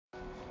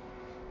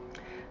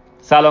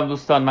سلام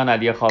دوستان، من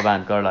علی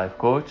خوابندگار لایف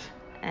کوچ.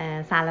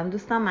 سلام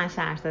دوستان، من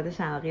شهرزاد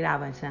شناقی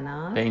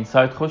روانشناس. به این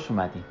سایت خوش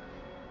اومدین.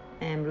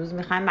 امروز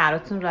میخوایم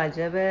براتون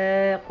راجع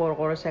به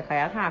قرقر و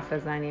شکایت حرف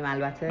بزنیم.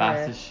 البته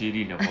بحث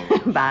شیرینه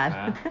قرقر. بله.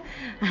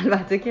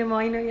 البته که ما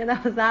اینو یه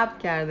دفعه ضبط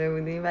کرده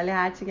بودیم ولی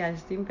هرچی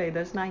گشتیم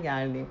پیداش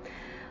نکردیم.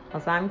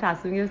 واسه همین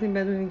تصمیم گرفتیم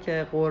بدونیم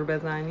که قرقر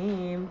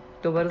بزنیم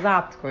دوباره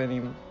ضبط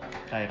کنیم.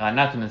 دقیقاً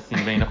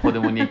نتونستیم بین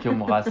خودمون یکی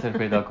مقصر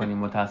پیدا کنیم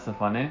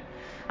متاسفانه.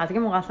 حتی که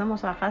مقصر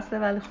مشخصه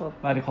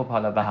ولی خب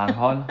حالا به هر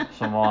حال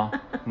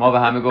ما به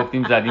همه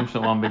گفتیم زدیم،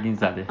 شما هم بگین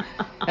زده.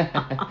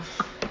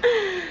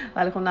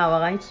 ولی خب نه،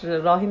 واقعا هیچ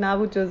راهی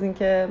نبود جز این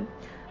که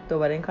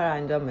دوباره این کار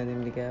انجام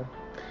بدیم دیگه.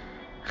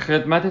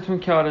 خدمتتون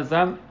که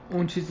آرزم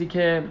اون چیزی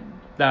که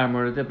در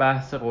مورد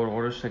بحث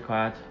قرقر و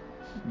شکایت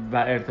و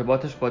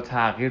ارتباطش با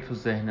تغییر تو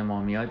ذهن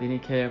ما میاد اینی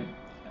که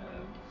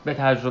به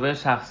تجربه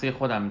شخصی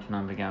خودم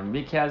میتونم بگم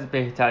یکی از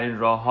بهترین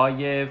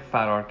راه‌های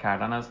فرار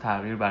کردن از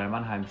تغییر برای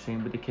من همیشه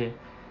این بوده که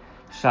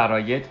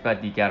شرایط و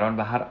دیگران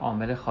و هر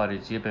عامل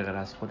خارجی به غیر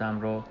از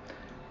خودم رو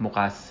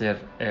مقصر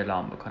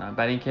اعلام بکنم،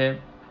 برای اینکه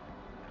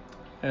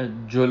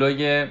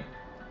جلوی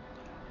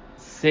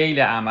سیل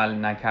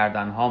عمل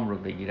نکردن هام رو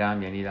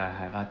بگیرم، یعنی در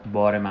حقیقت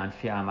بار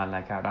منفی عمل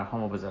نکردن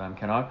هام رو بذارم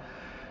کنار،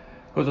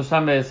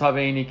 گذاشتم به حساب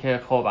اینی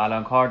که خب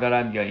الان کار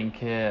دارم، یا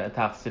اینکه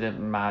تقصیر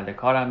محل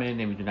کارمه،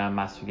 نمیدونم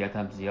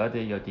مسئولیتم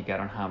زیاده، یا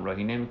دیگران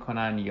همراهی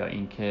نمیکنن، یا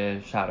اینکه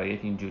شرایط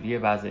اینجوریه،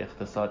 وضع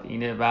اقتصاد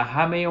اینه و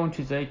همه اون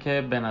چیزایی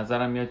که به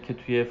نظرم میاد که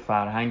توی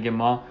فرهنگ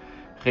ما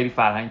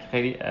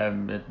خیلی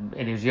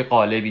انرژی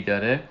غالبی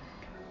داره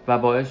و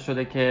باعث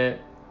شده که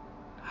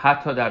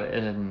حتی در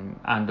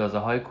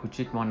اندازه‌های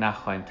کوچیک ما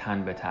نخواهیم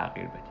تن به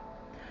تغییر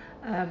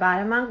بدیم.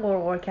 برای من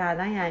قرقر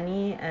کردن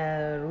یعنی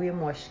روی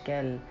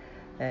مشکل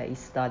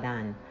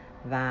ایستادن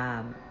و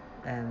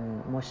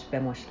به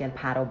مشکل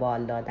پر و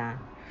بال دادن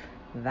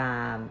و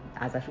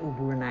ازش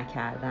عبور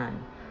نکردن.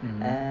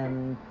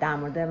 در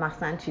مورد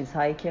مثلا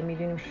چیزهایی که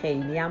میدونیم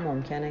خیلی هم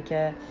ممکنه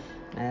که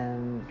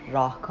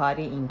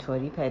راهکاری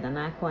اینطوری پیدا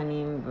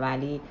نکنیم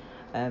ولی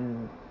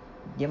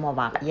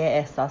یه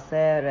احساس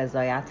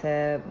رضایت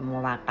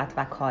موقت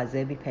و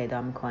کاذبی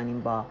پیدا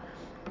میکنیم با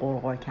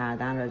قرقر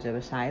کردن راجع به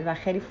شرایط و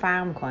خیلی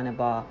فرق میکنه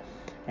با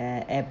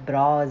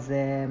ابراز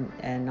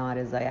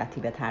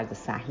نارضایتی به طرز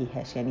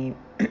صحیحش. یعنی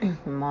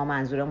ما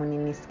منظورمون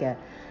این نیست که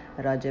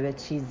راجع به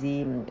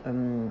چیزی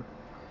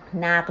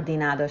نقدی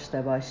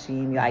نداشته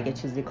باشیم یا اگه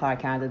چیزی کار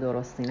کرده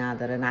درستی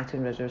نداره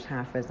نتونیم راجعش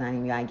حرف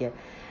بزنیم یا اگه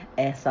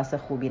احساس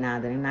خوبی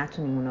نداریم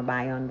نتونیم اونو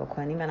بیان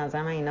بکنیم. به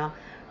نظر من اینا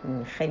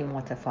خیلی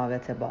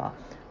متفاوته با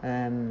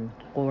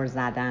غر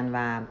زدن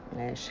و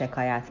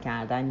شکایت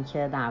کردنی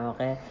که در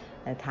واقع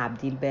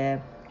تبدیل به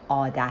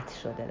عادت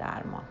شده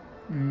در ما.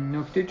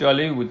 نکته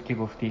جالبی بود که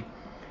گفتی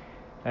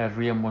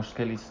روی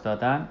مشکل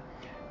ایستادن.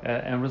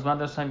 امروز من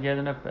داشتم یه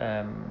دونه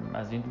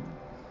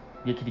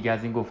یکی دیگه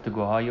از این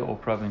گفتگوهای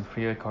اوپرا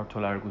وینفری و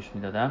کارتولا رو گوش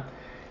میدادم.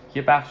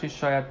 یه بخشی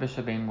شاید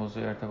بشه به این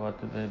موضوع ارتباط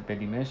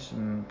بدیمش،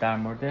 در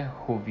مورد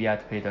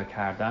هویت پیدا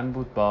کردن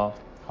بود. با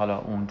حالا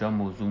اونجا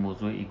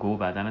موضوع ایگو و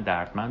بدن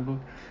دردمند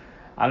بود.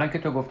 الان که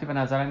تو گفتی به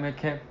نظرم میاد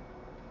که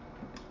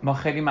ما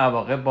خیلی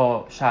مواقع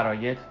با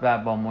شرایط و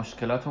با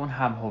مشکلات اون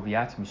هم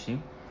هویت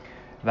میشیم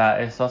و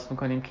احساس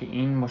میکنیم که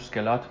این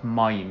مشکلات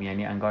ماییم،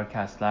 یعنی انگار که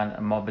اصلا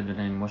ما بدون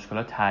این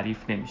مشکلات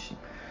تعریف نمیشیم.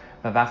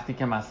 و وقتی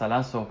که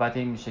مثلا صحبت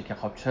این میشه که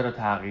خب چرا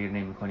تغییر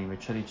نمی‌کنیم و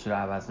چرا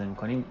عوض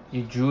نمی‌کنیم،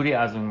 یه جوری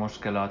از اون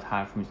مشکلات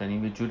حرف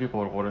میزنیم، یه جوری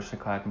قرقر و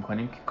شکایت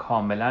می‌کنیم که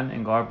کاملا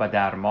انگار با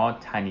در ما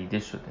تنیده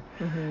شده.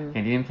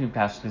 یعنی نمی‌تونیم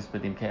تشخیص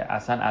بدیم که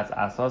اصلا از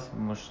اساس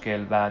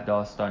مشکل و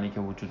داستانی که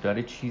وجود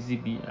داره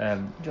چیزی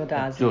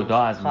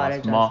جدا از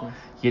ماست. ما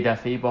یه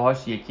دفعه‌ای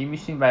باهاش یکی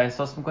میشیم و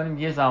احساس می‌کنیم،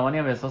 یه زمانی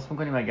هم احساس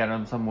می‌کنیم اگر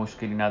مثلا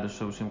مشکلی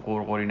نداشته باشیم،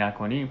 قرقری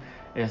نکنیم،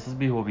 احساس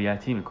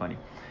بی‌هویتی می‌کنیم.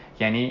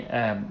 یعنی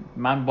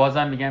من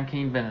بازم میگم که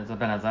این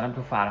به نظرم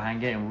تو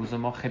فرهنگ امروز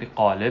ما خیلی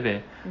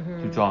غالبه،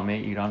 تو جامعه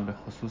ایران به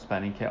خصوص،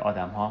 برای اینکه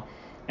آدم‌ها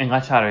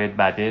اینقدر شرایط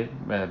بده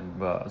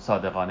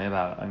صادقانه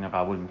و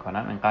قبول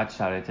میکنم، اینقدر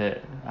شرایط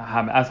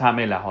از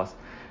همه لحاظ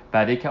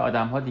بده که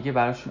آدم‌ها دیگه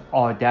براشون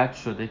عادت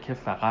شده که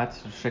فقط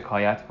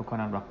شکایت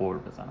بکنن و قور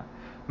بزنن.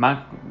 من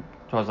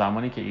تا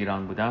زمانی که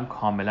ایران بودم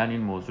کاملا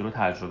این موضوع رو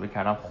تجربه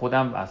کردم،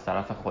 خودم از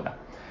طرف خودم،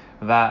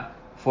 و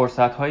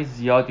فرصت‌های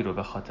زیادی رو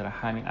به خاطر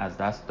همین از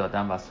دست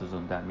دادم و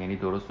سوزوندم. یعنی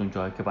درست اون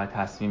جایی که باید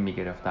تصمیم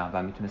می‌گرفتم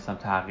و میتونستم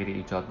تغییری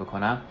ایجاد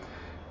بکنم،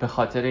 به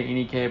خاطر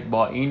اینی که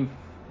با این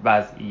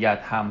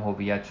وضعیت هم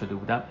هویت شده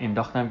بودم،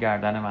 انداختم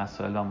گردن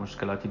مسائل و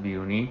مشکلات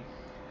بیرونی.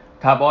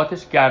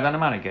 تبعاتش گردن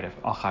منو گرفت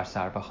آخر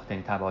سر، به خاطر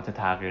این تبعات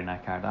تغییر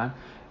نکردن.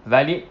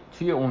 ولی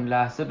توی اون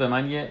لحظه به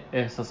من یه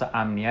احساس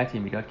امنیتی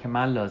میداد که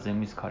من لازم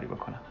نیست کاری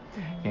بکنم.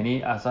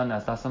 یعنی اصلا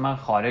از دست من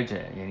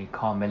خارجه. یعنی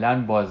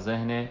کاملا با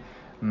ذهن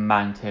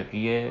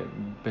منطقی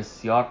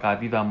بسیار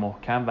قوی و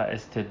محکم و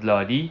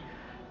استدلالی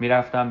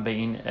میرفتم به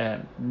این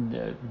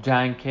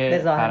جنگ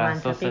که بر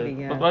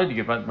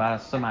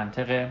اساس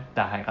منطق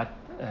در حقیقت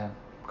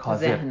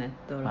کاذب،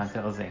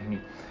 منطق ذهنی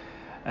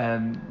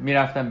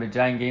میرفتم به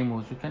جنگ این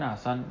موضوع که نه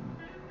اصلا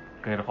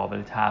غیر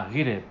قابل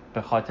تغییره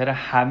به خاطر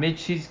همه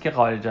چیز که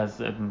خارج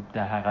از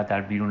در حقیقت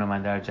در بیرون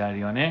من در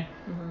جریانه،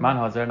 من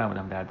حاضر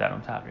نبودم در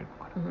درون تغییر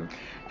بکنم.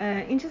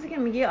 این چیزی که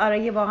میگی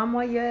آره، واقعا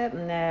ما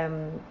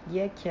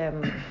یک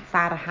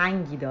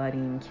فرهنگی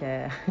داریم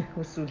که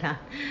اصولا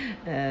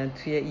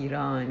توی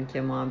ایران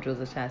که ما هم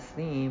جزش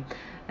هستیم.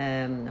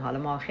 حالا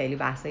ما خیلی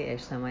بحثای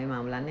اجتماعی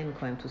معمولا نمی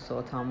کنیم تو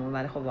صوتامون،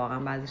 ولی خب واقعا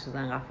بعضی چیزا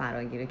انقدر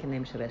فراگیره که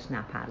نمیشه بهش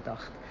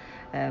نپرداخت.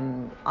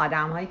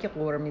 آدم هایی که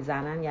قُر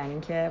میزنن یعنی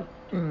که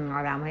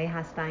آدم هایی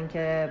هستن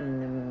که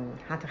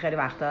حتی خیلی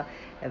وقتا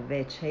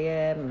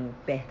وجه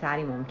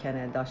بهتری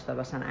ممکنه داشته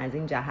باشن از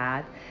این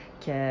جهت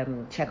که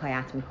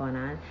شکایت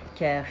میکنن،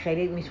 که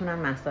خیلی میتونن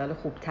مسائل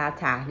خوبتر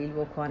تحلیل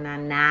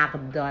بکنن،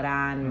 نقد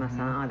دارن.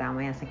 مثلا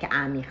آدمایی هستن که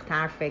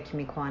عمیق‌تر فکر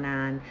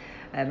میکنن.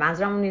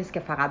 منظورم اون نیست که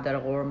فقط داره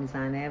قُر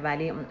میزنه،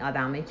 ولی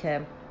آدمایی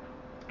که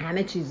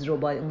همه چیز رو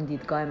با اون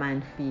دیدگاه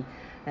منفی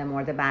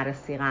مورد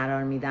بررسی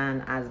قرار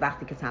میدن، از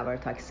وقتی که سوار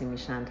تاکسی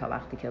میشن تا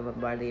وقتی که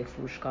وارد یه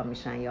فروشگاه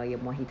میشن یا یه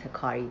محیط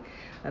کاری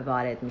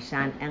وارد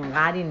میشن،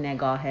 انقدر این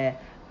نگاه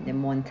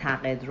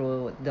منتقد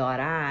رو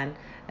دارن.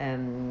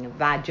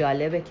 و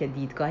جالبه که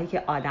دیدگاهی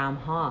که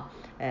آدم‌ها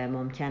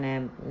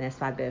ممکنه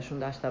نسبت بهشون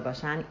داشته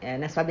باشن،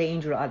 نسبت به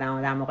اینجور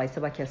آدم‌ها در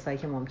مقایسه با کسایی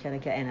که ممکنه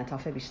که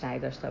انعطاف بیشتری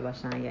داشته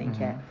باشن یا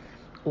اینکه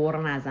قُر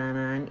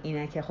نزنن،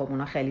 اینه که خب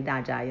اونا خیلی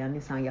در جریان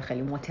نیستن یا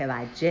خیلی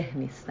متوجه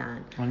نیستن،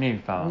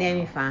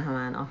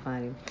 نمیفهمن.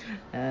 آفرین.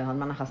 حالا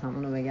من نخواستم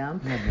اونو بگم.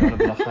 حالا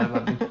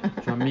بالاخره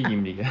چون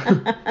میگیم دیگه.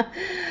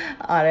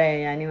 آره،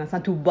 یعنی مثلا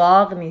تو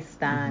باغ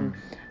نیستن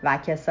و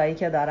کسایی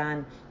که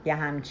دارن یه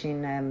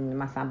همچین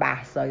مثلا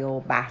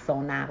بحثا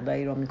و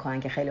نقدایی رو میکنن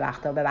که خیلی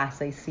وقتا به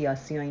بحثای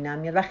سیاسی و اینا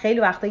میاد و خیلی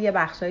وقتا یه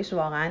بخشایش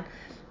واقعا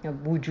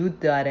وجود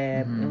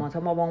داره.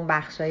 ما با اون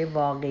بخشای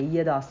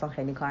واقعی داستان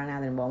خیلی کار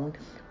نداریم، با اون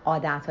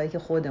عادتایی که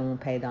خودمون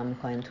پیدا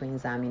میکنیم تو این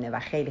زمینه و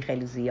خیلی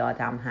خیلی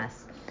زیاد هم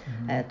هست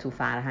تو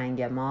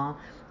فرهنگ ما.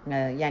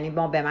 یعنی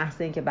ما به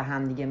محض اینکه به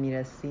هم دیگه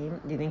میرسیم،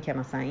 دیدین که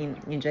مثلا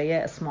اینجا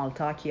یه اسمال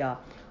تاک یا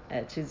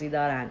چیزی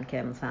دارن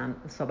که مثلا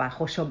صبح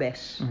خوشو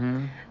بش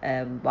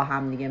با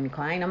هم دیگه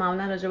میکنن. اینا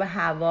معمولا راجع به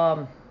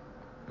هوا،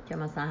 که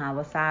مثلا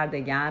هوا سرد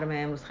گرمه،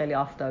 امروز خیلی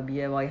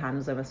آفتابیه، وای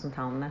هنوز زمستون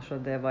تموم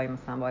نشده، وای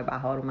مثلا وای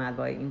بهار اومد،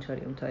 وای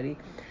اینطوری اونطوری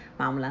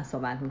معمولا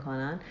صحبت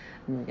میکنن.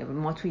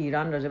 ما تو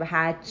ایران راجع به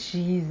هر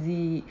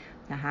چیزی،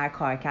 هر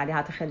کار کردی،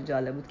 حتی خیلی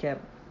جالب بود که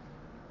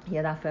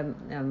یه دفعه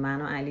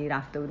من و علی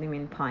رفته بودیم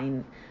این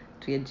پایین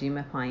توی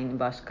جیم پایین،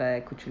 باشگاه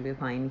کوچولوی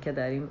پایینی که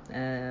داریم،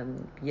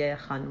 یه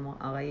خانم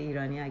آقای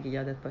ایرانی اگه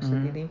یادت باشه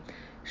دیدیم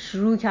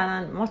شروع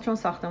کردن. ما چون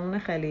ساختمون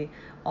خیلی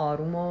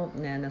آروم و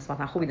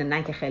نسبتا خوبی داره،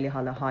 نه که خیلی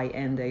حالا های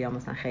انده یا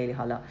مثلا خیلی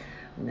حالا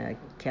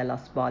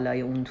کلاس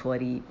بالای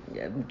اونطوری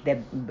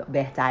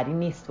بهتری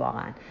نیست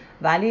واقعا،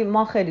 ولی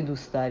ما خیلی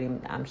دوست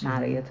داریم هم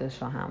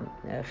شرایطش رو، هم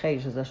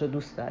خیلی چیزاشو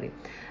دوست داریم.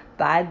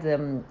 بعد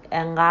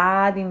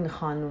انقدر این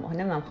خانم،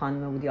 نمیدونم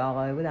خانمه بودی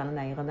آقای بود، الان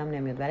دقیقاً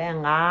نمیاد، ولی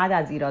انقدر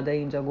از ایرادای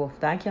اینجا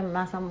گفتن که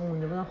مثلا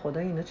مونده بودم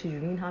خدای اینا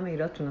چجوری این همه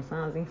ایراد تونستن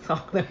از این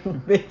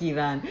ساختمون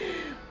بگیرن.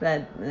 و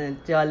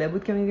جالب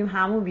بود که می‌دیدیم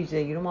همون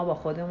ویژگی رو ما با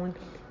خودمون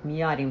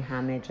میاریم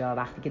همه جا.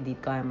 وقتی که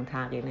دیدگاهمون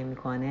تغییر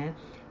نمی‌کنه،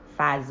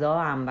 فضا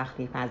هم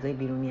وقتی فضای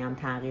بیرونی هم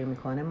تغییر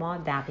می‌کنه، ما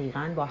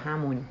دقیقاً با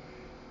همون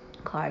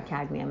کار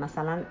کردیم.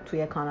 مثلا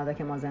توی کانادا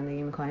که ما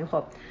زندگی می‌کنیم،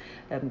 خب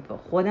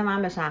خود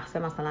من به شخصه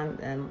مثلا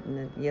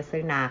یه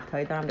سری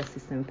نقدهایی دارم به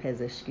سیستم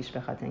پزشکیش، به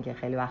خاطر اینکه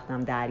خیلی وقت هم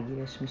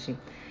درگیرش میشیم،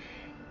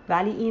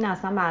 ولی این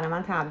اصلا برای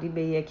من تبدیل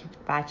به یک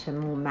بچه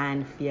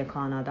منفی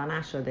کانادا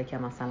نشده که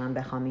مثلا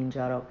بخوام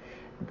اینجا رو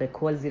به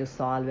کل زیر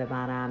سوال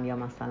ببرم یا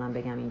مثلا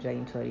بگم اینجا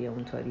اینطوریه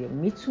اونطوریه.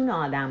 میتونه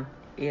آدم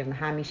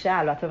همیشه،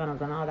 البته به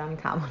نظر آدم این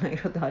توانایی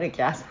رو داره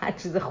که از هر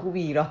چیز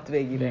خوبی ایراد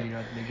بگیره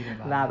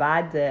و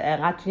بعد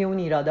انقدر توی اون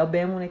ایرادا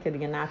بمونه که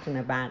دیگه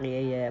نتونه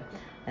بقیه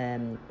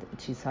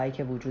چیزهایی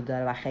که وجود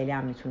داره و خیلی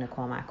هم میتونه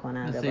کمک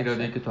کننده باشه. مثل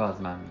ایرادایی که تو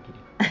از من میگیری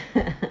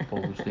با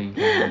وجود این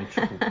که همین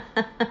چی خوب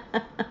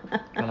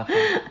بالاخره،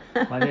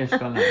 ولی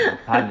اشکال نداره،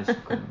 حلش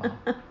میکنیم با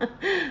هم.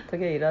 تو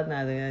که ایراد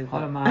نداری،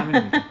 حالا من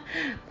همین میگم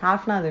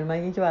حرف نداری، من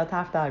این که باید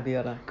حرف در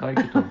بیارم، کاری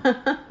که تو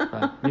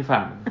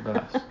میفرمید.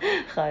 ببخش.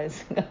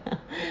 خواهش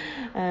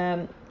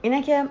میکنم.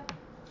 اینه که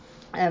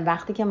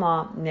وقتی که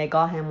ما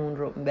نگاهمون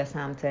رو به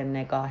سمت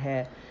نگاه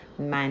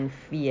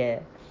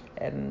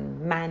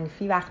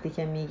منفی وقتی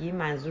که میگی،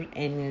 منظور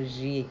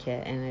انرژی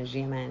که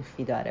انرژی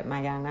منفی داره،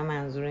 مگر نه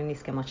منظور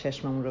نیست که ما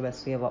چشممون رو به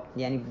سوی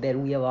یعنی به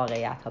روی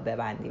واقعیت ها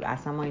ببندیم.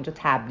 اصلا ما اینجا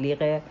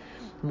تبلیغ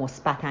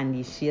مثبت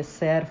اندیشی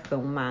صرف به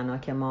اون معنا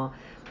که ما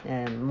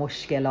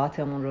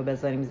مشکلاتمون رو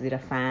بذاریم زیر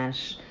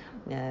فرش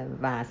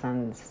و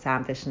اصلا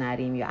سمتش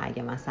نریم، یا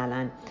اگه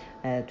مثلا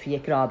توی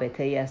یک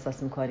رابطه ای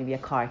احساس میکنیم یه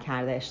کار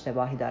کرده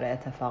اشتباهی داره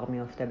اتفاق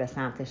میفته، به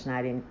سمتش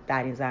نریم.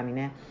 در این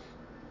زمینه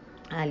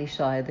علی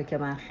شاهده که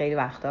من خیلی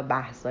وقتا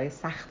بحثای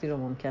سختی رو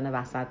ممکنه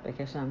وسط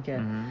بکشم که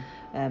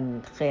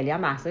خیلی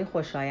هم بحثای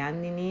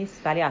خوشایندی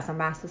نیست، ولی اصلا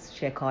بحث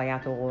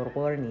شکایت و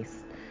غرغر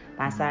نیست.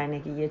 بحث اینه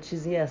که یه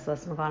چیزی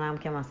احساس میکنم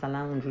که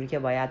مثلا اونجوری که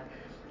باید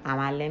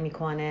عمل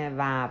نمیکنه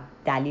و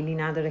دلیلی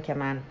نداره که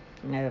من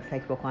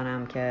فکر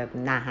بکنم که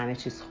نه همه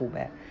چیز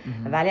خوبه.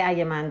 ولی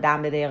اگه من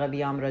دم به دقیقه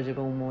بیام راجع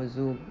به اون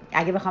موضوع،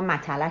 اگه بخوام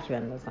متلک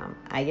بندازم،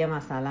 اگه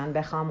مثلا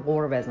بخوام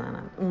غر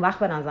بزنم، اون وقت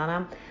به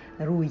نظرم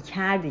روی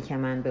کردی که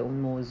من به اون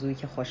موضوعی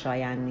که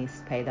خوشایند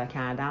نیست پیدا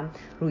کردم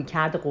روی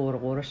کرد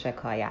غرغر و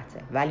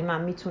شکایته. ولی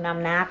من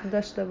میتونم نقد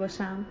داشته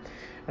باشم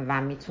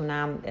و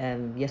میتونم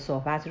یه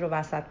صحبتی رو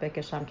وسط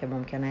بکشم که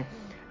ممکنه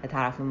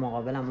طرف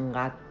مقابلم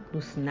اونقدر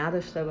دوست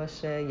نداشته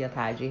باشه یا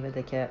ترجیح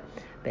بده که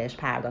بهش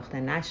پرداخته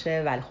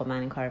نشه، ولی خب من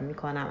این کار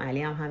میکنم،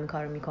 علی هم همین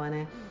کار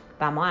میکنه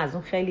و ما از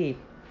اون خیلی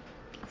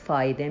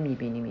فایده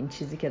میبینیم. این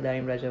چیزی که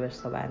داریم راجبش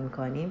صحبت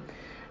میکنیم،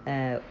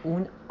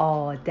 اون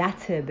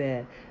عادت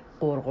به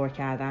غرغر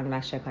کردن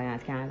و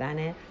شکایت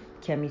کردنه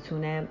که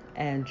میتونه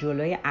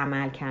جلوی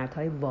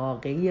عملکردهای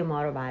واقعی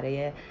ما رو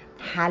برای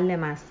حل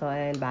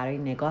مسائل، برای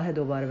نگاه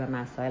دوباره به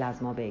مسائل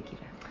از ما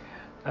بگیره.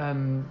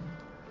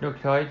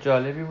 نکته‌های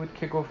جالبی بود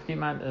که گفتی.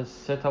 من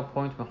 3 تا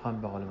پوینت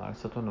میخوام به قول معروف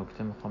 3 تا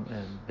نکته میخوام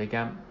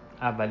بگم.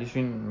 اولیش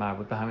این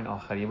مربوط به همین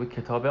آخریه بود.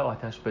 کتاب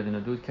آتش بدون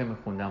دود که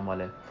میخوندم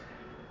مال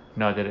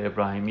نادر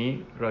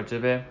ابراهیمی راجع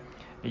به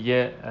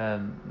یه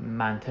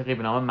منطقی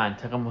به نام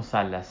منطق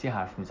مثلثی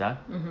حرف میزد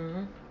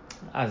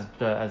از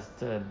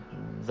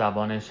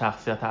زبان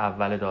شخصیت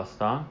اول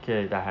داستان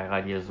که در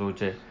حقیقت یه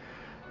زوج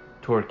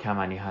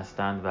ترکمنی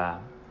هستند و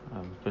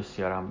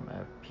بسیارم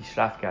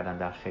پیشرفت کردن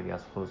در خیلی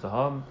از حوزه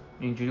ها.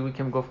 اینجوری بود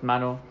که میگفت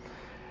من و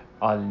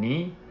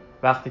آلنی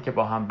وقتی که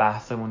با هم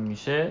بحثمون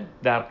میشه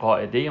در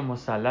قاعده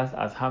مثلث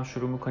از هم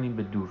شروع میکنیم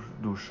به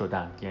دور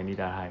شدن، یعنی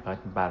در حقیقت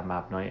بر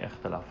مبنای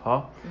اختلاف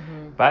ها.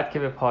 بعد که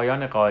به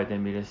پایان قاعده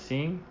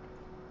میرسیم،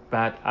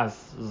 بعد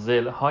از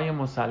ضلع‌های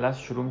مثلث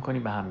شروع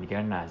میکنیم به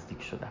همدیگر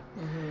نزدیک شدن.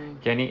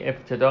 یعنی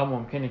ابتدا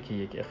ممکنه که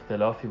یک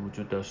اختلافی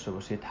وجود داشته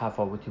باشه،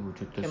 تفاوتی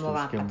وجود داشته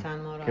باشه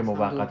که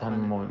موقتا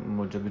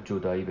موجب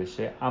جدایی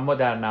بشه، اما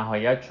در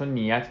نهایت چون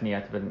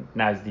نیت به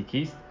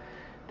نزدیکی است،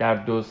 در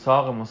دو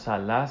ساق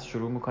مثلث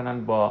شروع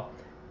میکنن با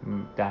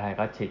در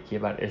حقیقت تکیه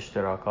بر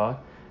اشتراکات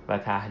و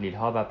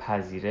تحلیل‌ها و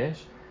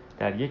پذیرش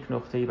در یک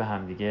نقطه‌ای به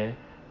همدیگه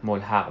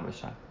ملحق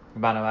بشن.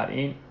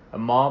 بنابراین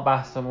ما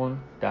بحثمون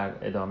در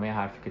ادامه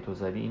حرفی که تو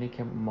زدی اینه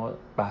که ما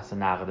بحث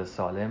نقد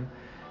سالم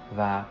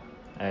و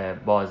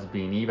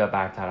بازبینی و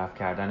برطرف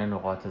کردن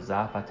نقاط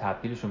ضعف و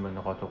تبدیلشون به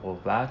نقاط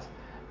قوت،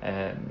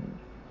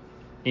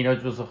 اینا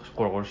جزء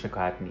غرغر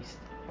شکایت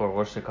نیست.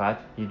 غرغر شکایت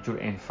یک جور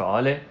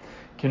انفعاله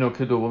که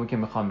نکته دومی که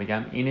میخوام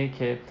بگم اینه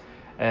که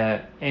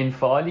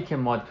انفعالی که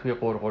ما توی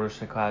غرغر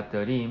شکایت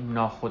داریم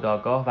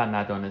ناخودآگاه و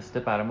ندانسته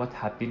برای ما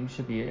تبدیل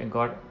میشه به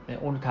انگار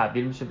اون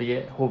تبدیل میشه به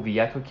یه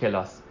هویت و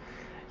کلاس.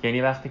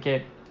 یعنی وقتی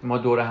که ما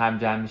دور هم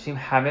جمع میشیم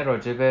همه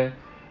راجع به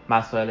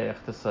مسائل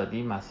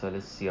اقتصادی، مسائل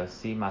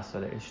سیاسی،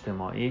 مسائل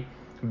اجتماعی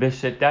به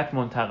شدت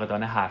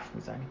منتقدانه حرف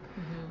میزنیم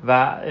و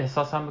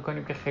احساس هم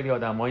میکنیم که خیلی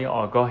آدمای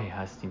آگاهی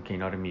هستیم که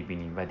اینا رو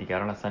میبینیم و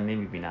دیگران اصلا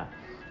نمیبینن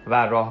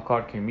و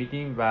راهکار که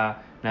میدیم و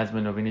نظم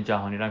نوین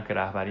جهانی رو هم که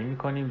رهبری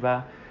میکنیم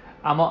و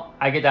اما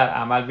اگه در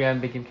عمل بیایم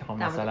بگیم که خب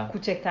مثلا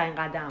کوچکترین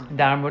قدم،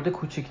 در مورد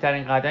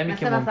کوچکترین قدمی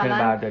که ممکنه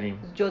برداریم،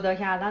 جدا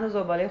کردن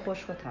زباله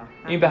خشک‌تا،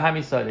 این به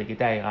همین سادگی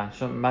دقیقاً.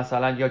 چون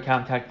مثلا یا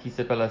کمتر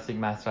کیسه پلاستیک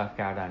مصرف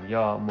کردن،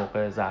 یا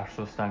موقع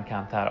ظرف شستن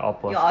کمتر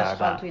آب باز کردن، یا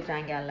آشغال توی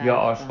جنگل، یا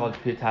آشغال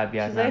توی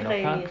طبیعت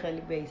ننداختن.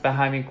 خیلی بیسیک. به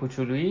همین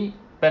کوچولویی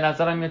به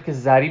نظرم میاد که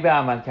ضریب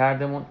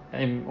عملکردمون،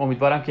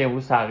 امیدوارم که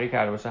امروز تغییر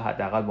کرده باشه،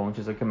 حداقل با اون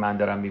چیزایی که من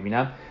دارم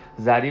میبینم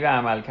ضریب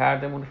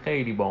عملکردمون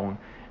خیلی با اون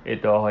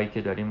ادعاهایی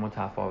که داریم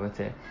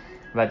متفاوته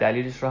و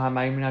دلیلش رو هم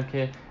من میبینم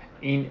که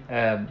این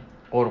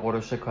غرغر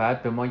و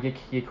شکایت به ما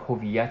یک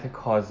هویت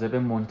کاذب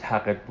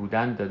منتقد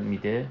بودن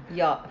میده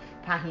یا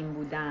فهیم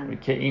بودن،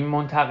 که این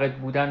منتقد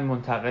بودن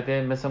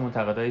مثل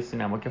منتقدای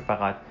سینما که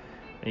فقط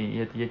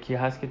یکی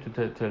هست که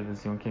تو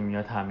تلویزیون که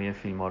میاد همه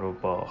فیلم‌ها رو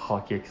با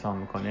خاک یکسان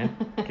میکنه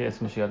که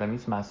اسمش یادم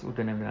نیست،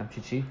 مسعود نمیدونم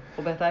چی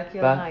خب بهتر که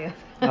یاد نیاد.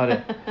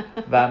 آره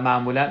و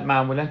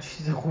معمولا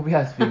چیز خوبی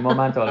از فیلم‌ها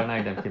من تا حالا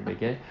ندیدم که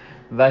بگه،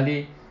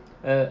 ولی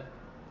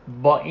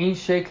با این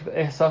شکل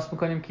احساس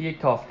میکنیم که یک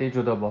تافته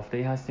جدا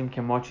بافته‌ای هستیم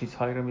که ما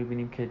چیزهایی رو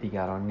میبینیم که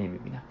دیگران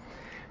نمیبینن.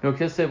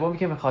 نکته سومی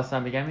که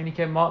میخواستم بگم اینه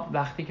که ما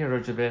وقتی که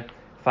راجع به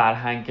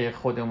فرهنگ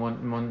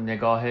خودمون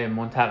نگاه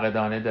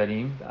منتقدانه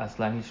داریم،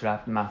 اصلا هیچ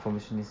ربط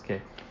مفهومش نیست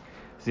که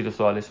زیر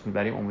سوالش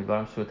میبریم،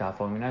 امیدوارم سوء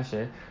تفاهمی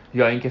نشه،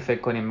 یا اینکه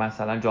فکر کنیم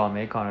مثلا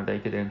جامعه کانادایی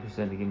که داریم توش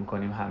زندگی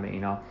میکنیم همه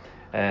اینا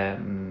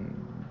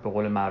به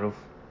قول معروف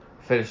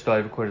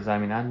فرشته‌های رو کره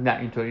زمینن. نه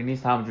اینطوری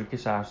نیست. همونجوری که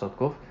شهرزاد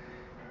گفت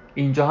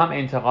اینجا هم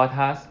انتقاد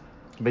هست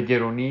به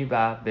گرونی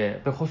و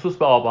به خصوص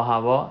به آب و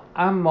هوا،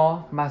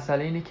 اما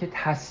مسئله اینه که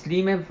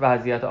تسلیم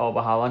وضعیت آب و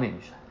هوا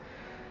نمیشن.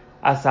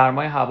 از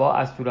سرمای هوا،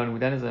 از طولانی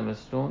بودن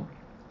زمستون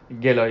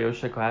گلایه و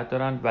شکایت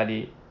دارن،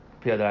 ولی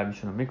پیاده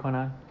رویشون رو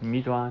میکنن،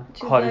 میدونن،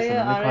 کارشون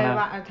رو میکنن،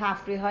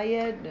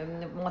 تفریح‌های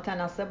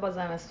متناسب با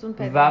زمستون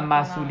پیدا و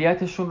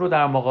مسئولیتشون رو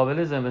در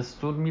مقابل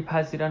زمستون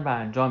میپذیرن و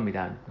انجام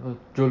میدن.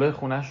 جلوی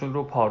خونهشون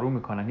رو پارو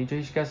میکنن.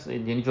 هیچ کس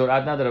یعنی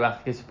جرئت نداره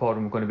وقتی کسی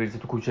پارو میکنه بریزه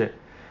تو کوچه.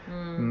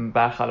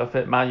 برخلاف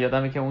من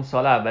یادمه که اون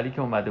سال اولی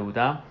که اومده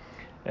بودم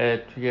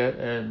توی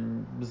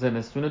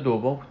زمستون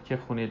دوم که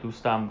خونه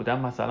دوستم بودم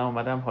مثلا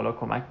اومدم حالا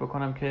کمک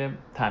بکنم که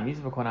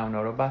تمیز بکنم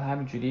اونا رو، بعد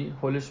همینجوری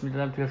هولش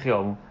میدادم توی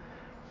خیابون.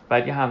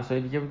 بعد یه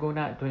همسایه دیگه میگه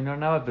نه تو اینا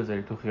رو نباید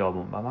بذاری تو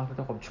خیابون. و من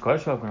گفتم خب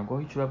چیکارش باید کنم؟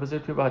 گفت هیچ، باید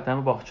بذاری توی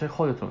باغچه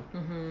خودتون.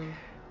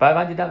 بعد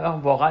من دیدم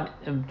واقعا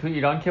تو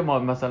ایران که ما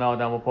مثلا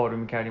آدمو پارو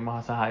می‌کردیم، ما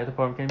مثلا حیاط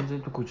پارو می‌کردیم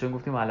می‌ذاریم تو کوچه،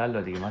 گفتیم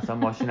علل دیگه، مثلا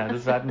ماشین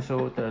ازش رد میشه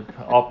و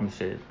آب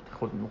میشه.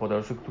 خدا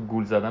رو شکر تو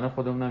گول زدن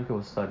خودمونم که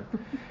استاد.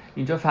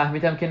 اینجا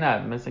فهمیدم که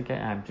نه، مثلا که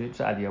همینجوری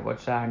علی آباد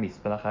شهر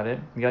نیست. بالاخره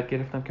یاد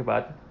گرفتم که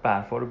باید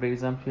برفا رو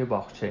بریزم توی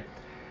باغچه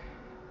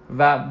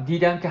و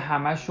دیدم که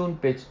همشون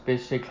به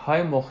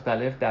شکل‌های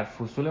مختلف در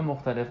فصول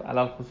مختلف،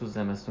 علل خصوص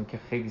زمستون که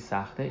خیلی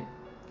سخته،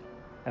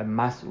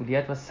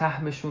 مسئولیت و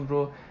سهمشون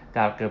رو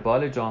در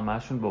قبال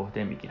جامعهشون به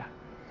عهده میگیرن.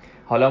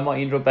 حالا ما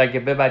این رو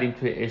ببریم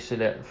توی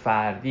اشل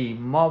فردی،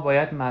 ما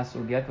باید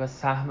مسئولیت و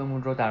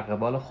سهممون رو در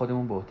قبال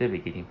خودمون به عهده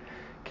بگیریم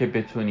که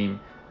بتونیم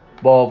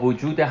با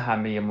وجود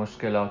همه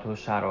مشکلات و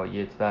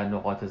شرایط و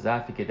نقاط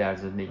ضعفی که در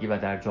زندگی و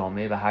در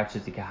جامعه و هر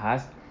چیزی که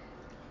هست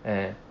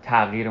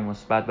تغییر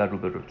مثبت و رو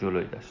به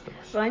جلوی داشته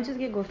باشه. این چیزی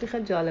که گفتی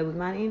خیلی جالب بود.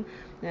 من این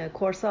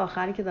کورس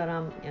آخری که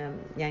دارم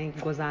یعنی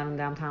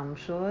گذروندم تموم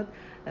شد،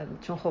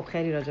 چون خب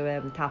خیلی راجع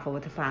به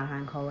تفاوت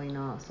فرهنگ ها و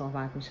اینا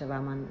صحبت میشه و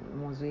من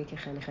موضوعی که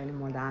خیلی خیلی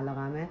مورد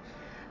علاقمه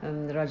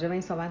راجع به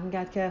این صحبت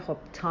میکرد که خب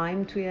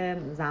تایم توی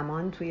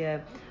زمان توی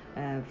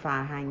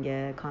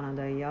فرهنگ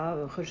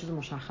کانادایی‌ها خیلی چیز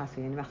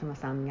مشخصه. یعنی وقتی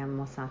مثلا میگم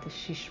ما ساعت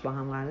 6 با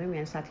هم قرار داریم،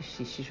 یعنی ساعت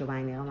 6 و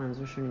 5 دقیقه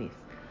منظورشون نیست،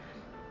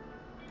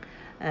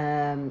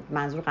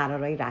 منظور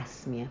قرارهای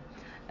رسمیه.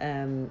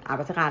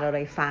 البته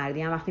قرارهای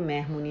فردی هم وقتی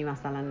مهمونی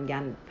مثلا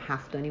میگن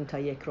 7:30 تا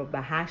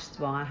 7:45،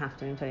 واقعا 7:30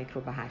 تا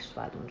 7:45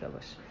 باید اونجا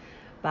باشه.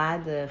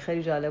 بعد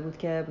خیلی جالب بود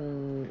که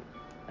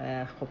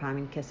خب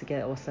همین کسی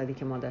که استادی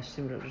که ما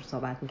داشتیم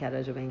صحبت میکرد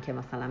راجع به این که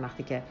مثلا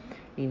وقتی که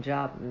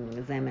اینجا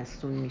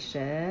زمستون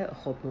میشه،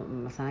 خب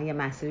مثلا یه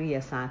مسیری 1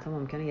 ساعت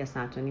ممکنه 1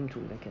 ساعت و نیم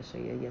طول بکشه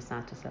یا 1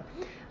 ساعت و 3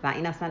 و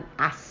این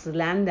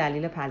اصلا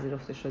دلیل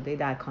پذیرفته شده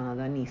در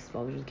کانادا نیست،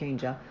 با وجود که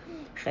اینجا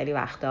خیلی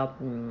وقتا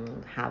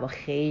هوا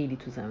خیلی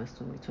تو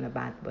زمستون میتونه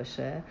بد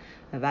باشه،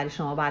 ولی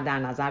شما باید در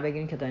نظر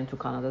بگیرین که دارین تو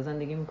کانادا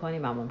زندگی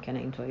میکنین و ممکنه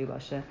اینطوری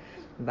باشه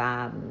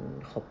و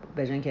خب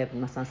به جای اینکه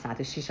مثلا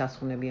ساعت 6 از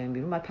خونه بیاین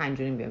بیرون، بعد 5:30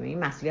 بیاین. این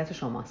مسئولیت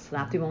شماست.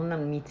 ربطی به اون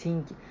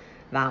میتینگ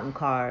و اون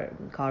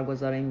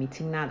کارگزارای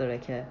میتینگ نداره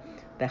که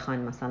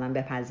بخواین مثلا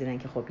بپذیرن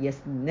که خب یه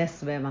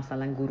نصف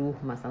مثلا گروه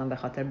مثلا به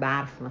خاطر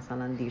برف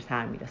مثلا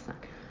دیرتر میرسن،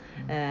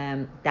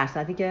 در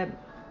صورتی که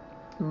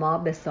ما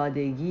به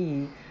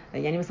سادگی،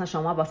 یعنی مثلا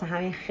شما واسه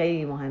همین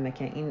خیلی مهمه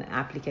که این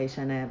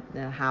اپلیکیشن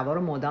هوا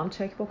رو مدام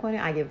چک بکنید.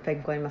 اگه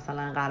فکر کنید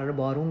مثلا قرار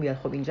بارون بیاد،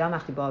 خب اینجا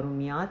وقتی بارون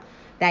میاد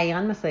دقیقاً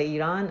مثل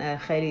ایران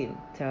خیلی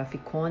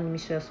ترافیک کند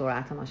میشه،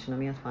 سرعت ماشینا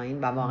میاد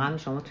پایین و واقعا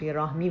شما توی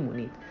راه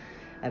میمونید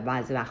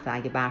بعضی وقتا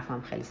اگه برف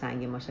هم خیلی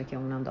سنگین باشه که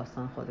اونم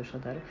داستان خودشو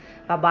داره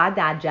و باید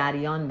در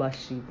جریان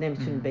باشید.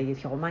 نمیتونید بگید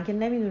که خب من که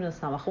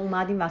نمیدونستم، آخه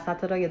اومدیم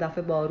وسط راه یه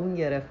دفعه بارون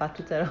گرفت بعد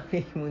تو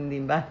ترافیک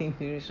موندیم، بعد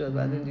اینجوری شد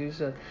بعد اونجوری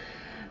شد.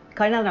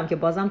 کاری ندارم که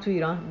بازم تو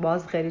ایران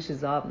باز خیلی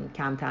چیزا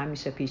کمتر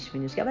میشه پیش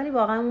بینیش کرد، ولی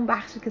واقعا اون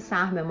بخشی که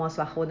سهم ماست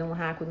و خودمون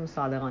هر کدوم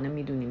صادقانه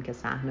میدونیم که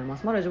سهم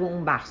ماست، ما راجع به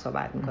اون بخش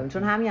صحبت میکنیم.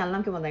 چون همین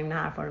الانم که ما داریم این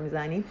حرفا رو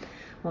میزنیم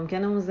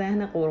ممکنه اون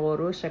ذهن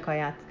قرقرو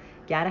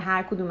شکایتگر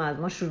هر کدوم از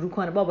ما شروع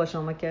کنه بابا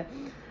شما که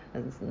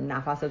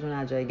نفستون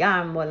از جای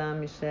گرم بلند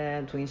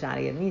میشه، تو این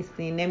شرایط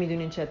نیستین،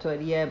 نمیدونین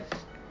چطوریه.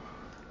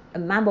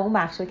 من با اون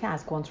بخشی که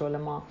از کنترل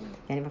ما،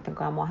 یعنی فکر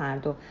کنم ما هر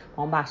دو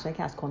با اون بخشی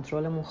که از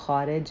کنترلمون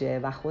خارجه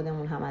و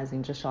خودمون هم از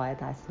اینجا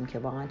شاهد هستیم که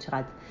واقعا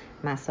چقدر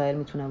مسائل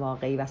میتونه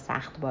واقعی و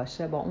سخت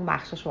باشه، با اون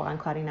بخشش واقعا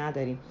کاری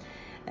نداریم.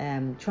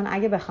 چون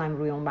اگه بخوایم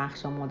روی اون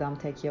بخشا مدام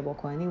تکیه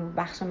بکنیم،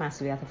 بخش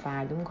مسئولیت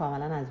فردیمون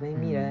کاملا از بین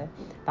میره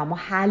و ما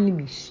حل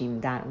میشیم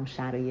در اون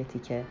شرایطی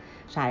که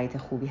شرایط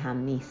خوبی هم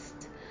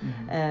نیست.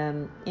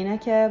 اینه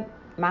که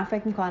من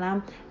فکر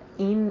میکنم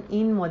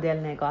این مدل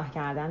نگاه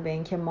کردن به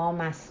اینکه ما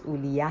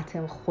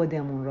مسئولیت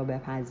خودمون رو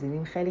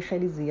بپذیریم خیلی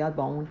خیلی زیاد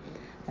با اون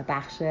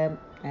بخش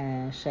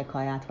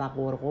شکایت و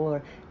غرغر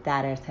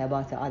در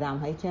ارتباط آدم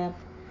هایی که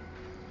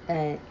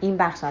این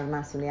بخش از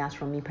مسئولیت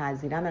رو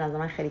میپذیرن، به نظر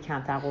من خیلی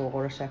کمتر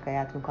غرغر و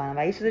شکایت میکنن.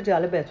 و یه چیز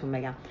جالب بهتون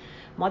بگم،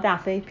 ما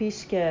دفعه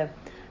پیش که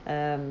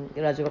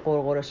راجع به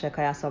غرغر و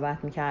شکایت صحبت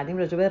میکردیم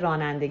راجع به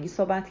رانندگی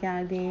صحبت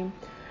کردیم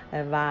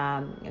و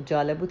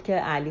جالب بود که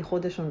علی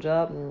خودش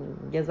اونجا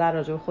یه ذره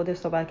راجع به خودش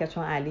صحبت کرد،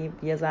 چون علی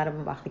یه ذره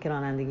وقتی که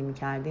رانندگی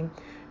میکردیم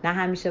نه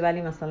همیشه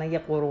ولی مثلا یه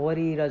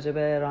غرغری راجع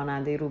به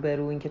راننده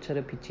روبرو، این که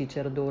چرا پیچی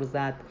چرا دور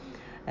زد،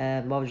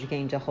 با وجودی که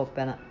اینجا خب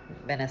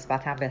به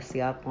نسبت هم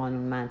بسیار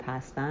قانونمند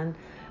هستن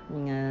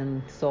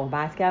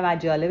صحبت کرد و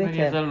جالبه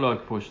که یه ذره لاک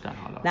پشتن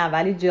حالا نه،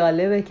 ولی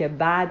جالبه که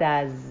بعد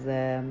از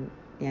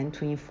یعنی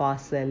تو این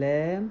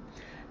فاصله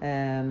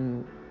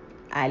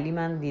علی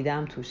من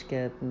دیدم توش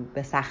که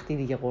به سختی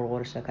دیگه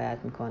غرغر شکایت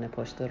میکنه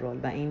پشت رول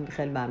و این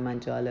خیلی بر من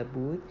جالب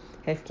بود.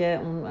 حیف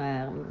که اون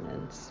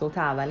صوت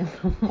اولی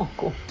رو ما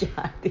گم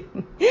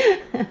کردیم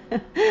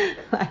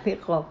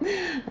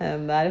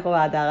ولی خب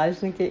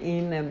حداقلش اینه که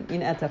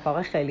این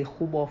اتفاق خیلی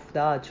خوب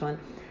افتاد، چون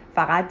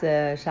فقط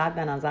شاید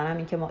به نظرم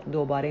این که ما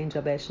دوباره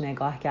اینجا بهش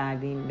نگاه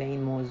کردیم به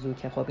این موضوع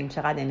که خب این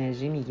چقدر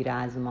انرژی میگیره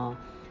از ما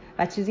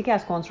و چیزی که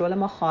از کنترل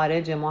ما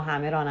خارجه. ما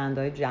همه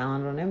راننده‌های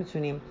جهان رو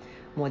نمیتونیم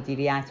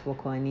مدیریت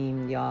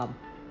بکنیم یا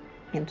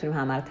نمیتونیم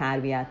همه رو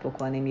تربیت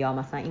بکنیم، یا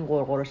مثلا این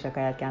قرقر رو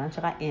شکایت کردن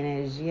چقدر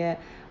انرژی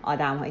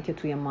آدم‌هایی که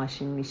توی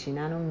ماشین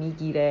میشینن رو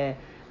میگیره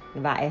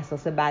و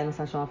احساس بعد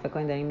مثلا شما فکر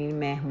کنید دارین میرین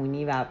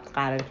مهمونی و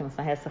قراره که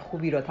مثلا حس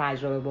خوبی رو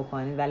تجربه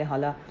بکنید، ولی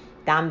حالا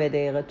دم به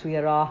دقیقه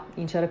توی راه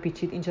این چرا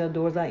پیچید، این چرا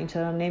دور زد، این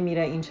چرا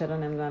نمیره، این چرا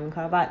نمیدونم این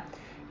کارا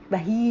و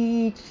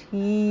هیچ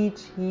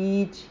هیچ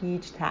هیچ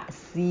هیچ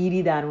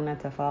تأثیری در اون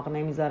اتفاق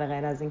نمیذاره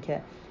غیر از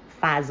اینکه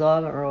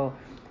فضا رو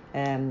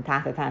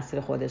تحت تاثیر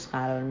خودش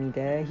قرار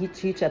میده.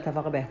 هیچ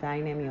اتفاق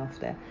بهتری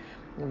نمیافته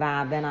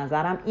و به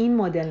نظرم این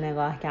مدل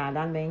نگاه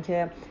کردن به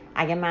اینکه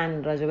اگه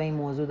من راجع به این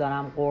موضوع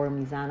دارم غر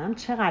میزنم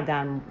چقدر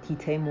در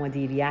حیطه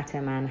مدیریت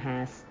من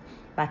هست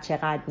و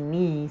چقدر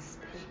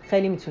نیست،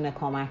 خیلی میتونه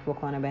کمک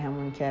بکنه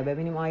بهمون که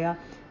ببینیم آیا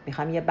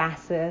میخوایم یه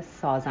بحث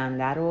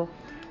سازنده رو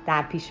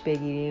در پیش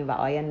بگیریم و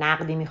آیا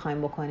نقدی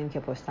میخوایم بکنیم که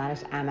پشت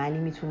سرش عملی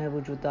میتونه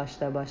وجود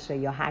داشته باشه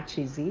یا هر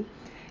چیزی،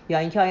 یا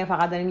اینکه آیا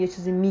فقط داریم یه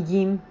چیزی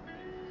میگیم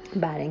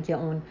برای اینکه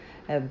اون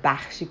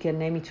بخشی که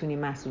نمیتونیم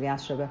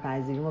مسئولیتش رو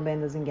بپذیریم و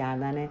بندازیم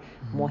گردن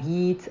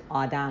محیط،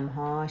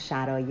 آدم‌ها،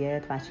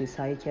 شرایط و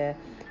چیزهایی که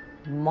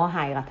ما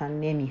حقیقتا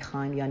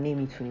نمیخوایم یا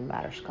نمیتونیم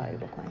براش کاری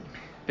بکنیم.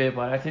 به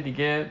عبارت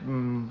دیگه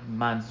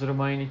منظور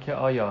ما اینه که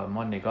آیا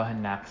ما نگاه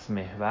نقص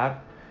محور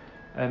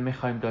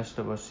میخوایم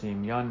داشته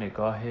باشیم یا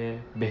نگاه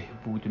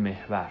بهبود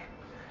محور.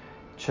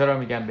 چرا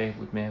میگم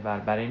بهبود محور؟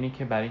 برای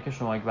اینکه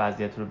شما یک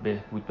وضعیت رو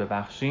بهبود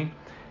ببخشین،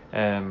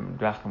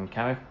 وقتمون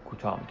کمه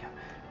کوتاه میگم،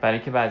 برای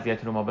اینکه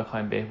وضعیت رو ما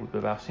بخوایم بهبود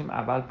ببخشیم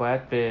اول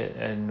باید به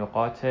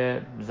نقاط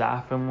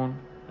ضعفمون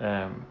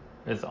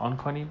اذعان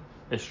کنیم،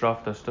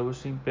 اشراف داشته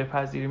باشیم،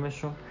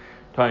 بپذیریمشون.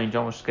 تا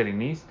اینجا مشکلی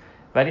نیست،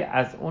 ولی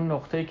از اون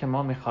نقطه‌ای که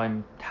ما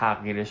میخوایم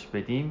تغییرش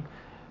بدیم،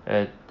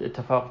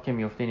 اتفاقی که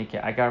میفته اینه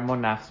که اگر ما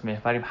نقص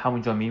محوریم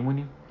همونجا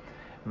میمونیم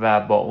و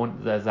با اون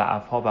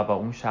ضعف‌ها و با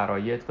اون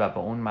شرایط و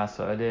با اون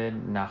مسائل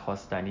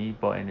نخواستنی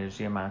با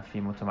انرژی منفی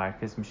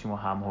متمرکز میشیم و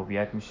هم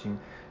هویت میشیم،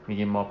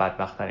 میگیم ما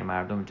بدبخت‌ترین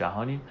مردم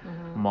جهانیم،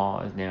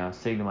 ما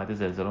سیل اومده،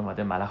 زلزله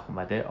اومده، ملخ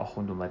اومده،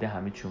 آخوند اومده،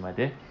 همه چی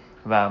اومده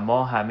و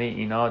ما همه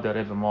اینا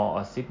داره به ما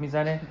آسیب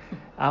میزنه.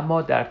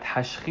 اما در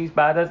تشخیص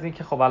بعد از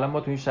اینکه خب الان ما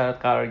تو این شرایط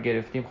قرار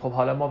گرفتیم، خب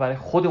حالا ما برای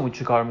خودمون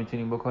چی کار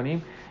میتونیم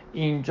بکنیم،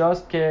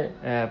 اینجاست که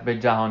به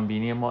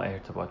جهانبینی ما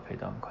ارتباط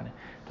پیدا میکنه.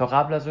 تا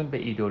قبل از اون به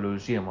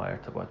ایدئولوژی ما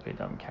ارتباط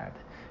پیدا میکرده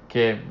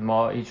که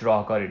ما هیچ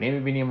راهکاری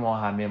نمیبینیم، ما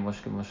همه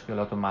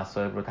مشکلات و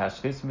مصائب رو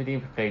تشخیص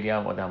میدیم، خیلی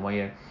هم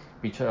آدمای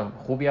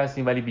خوبی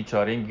هستیم ولی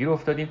بیچاره گیر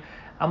افتادیم.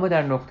 اما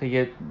در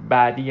نقطه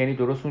بعدی، یعنی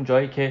درست اون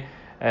جایی که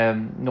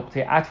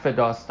نقطه عطف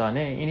داستانه،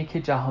 اینی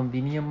که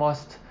جهانبینی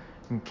ماست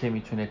که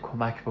میتونه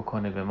کمک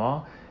بکنه به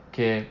ما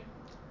که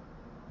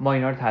ما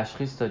اینا رو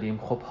تشخیص دادیم.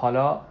 خب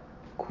حالا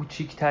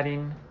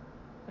کوچکترین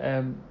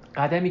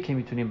قدمی که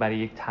میتونیم برای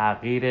یک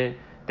تغییر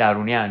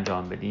درونی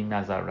انجام بدیم،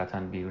 نه ضرورتاً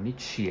بیرونی،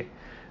 چیه؟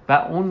 و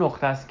اون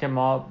نقطه است که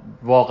ما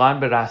واقعاً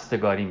به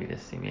رستگاری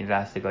میرسیم. این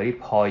رستگاری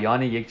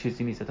پایان یک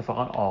چیزی نیست،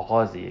 اتفاقاً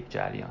آغاز یک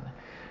جریانه.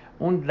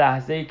 اون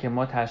لحظه‌ای که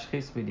ما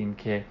تشخیص بدیم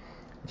که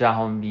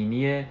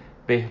جهانبینی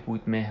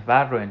بهبود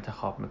محور رو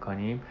انتخاب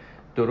میکنیم،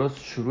 درست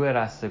شروع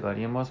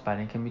رستگاری ماست، برای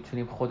اینکه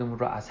میتونیم خودمون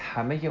رو از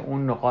همه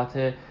اون نقاط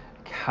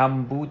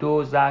کمبود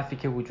و ضعفی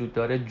که وجود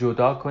داره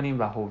جدا کنیم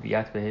و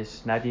هویت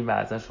بهش ندیم و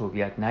ازش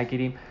هویت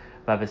نگیریم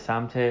و به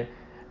سمت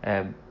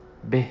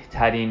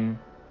بهترین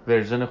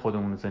ورژن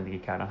خودمون زندگی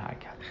کردن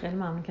حرکت. خیلی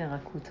ممنون که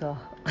اینقدر کوتاه.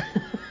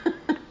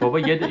 بابا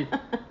یه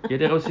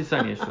دقیقه و 30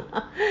 ثانیه شد.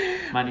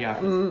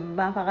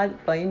 من فقط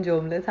با این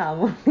جمله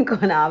تموم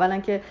میکنم. اولا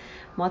که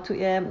ما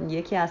توی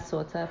یکی از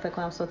فکر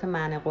کنم صوت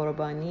معنی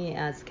قربانی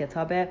از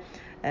کتاب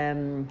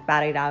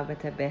برای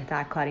روابط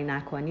بهتر کاری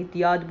نکنید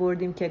یاد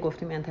بردیم که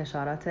گفتیم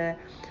انتشارات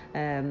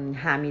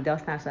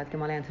حمیداست، در صورتی که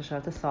مال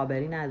انتشارات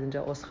صابرین. از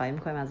اینجا عذرخواهی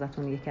میکنیم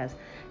ازتون، یکی از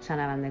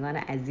شنوندگان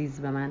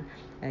عزیز به من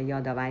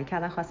یادآوری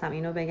کردن، خواستم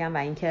اینو بگم. و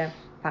اینکه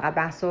فقط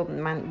بحثو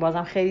من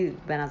بازم خیلی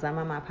به نظر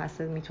من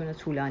مبحث میتونه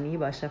طولانی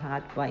باشه،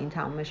 فقط با این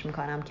تمومش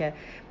میکنم که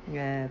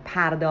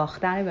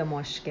پرداختن به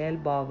مشکل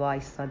با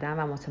وایستادن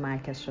و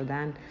متمرکز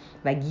شدن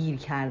و گیر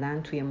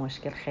کردن توی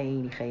مشکل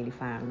خیلی خیلی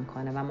فرق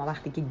میکنه و ما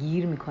وقتی که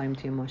گیر میکنیم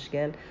توی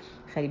مشکل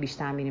خیلی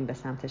بیشتر میریم به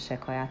سمت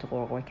شکایت و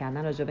غرغر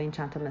کردن. راجع به این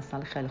چند تا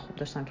مثال خیلی خوب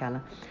داشتم که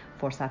الان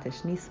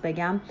فرصتش نیست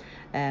بگم.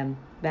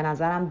 به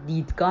نظرم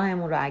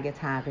دیدگاهمون رو اگه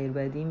تغییر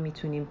بدیم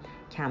میتونیم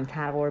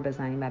کمتر غر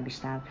بزنیم و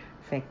بیشتر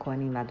فکر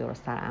کنیم و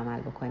درست‌تر عمل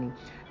بکنیم.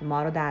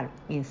 ما رو در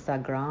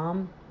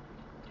اینستاگرام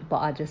با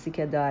آدرسی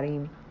که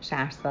داریم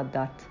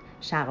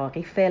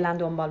شهرزاد.شقاقی فعلا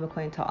دنبال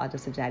بکنید تا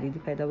آدرس جدیدی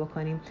پیدا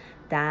بکنیم.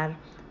 در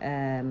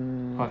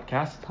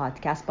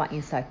پادکست با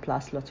اینسایت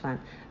پلاس لطفاً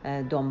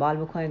دنبال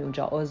بکنید،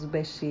 اونجا عضو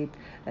بشید،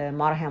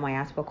 ما رو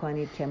حمایت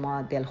بکنید که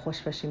ما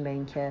دلخوش بشیم به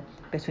این که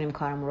بتونیم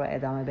کارمون رو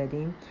ادامه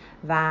بدیم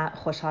و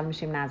خوشحال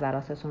میشیم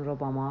نظراتتون رو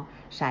با ما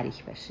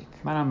شریک بشید.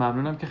 منم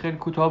ممنونم که خیلی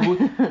کوتاه بود.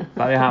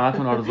 برای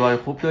همتون آرزوهای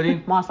خوب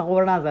داریم. ما اصلا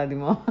قور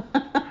نزدیم.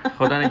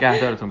 خدا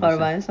نگهدارتون باشه.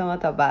 قربان شما،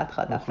 تا بعد،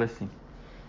 خدا. مخلصیم.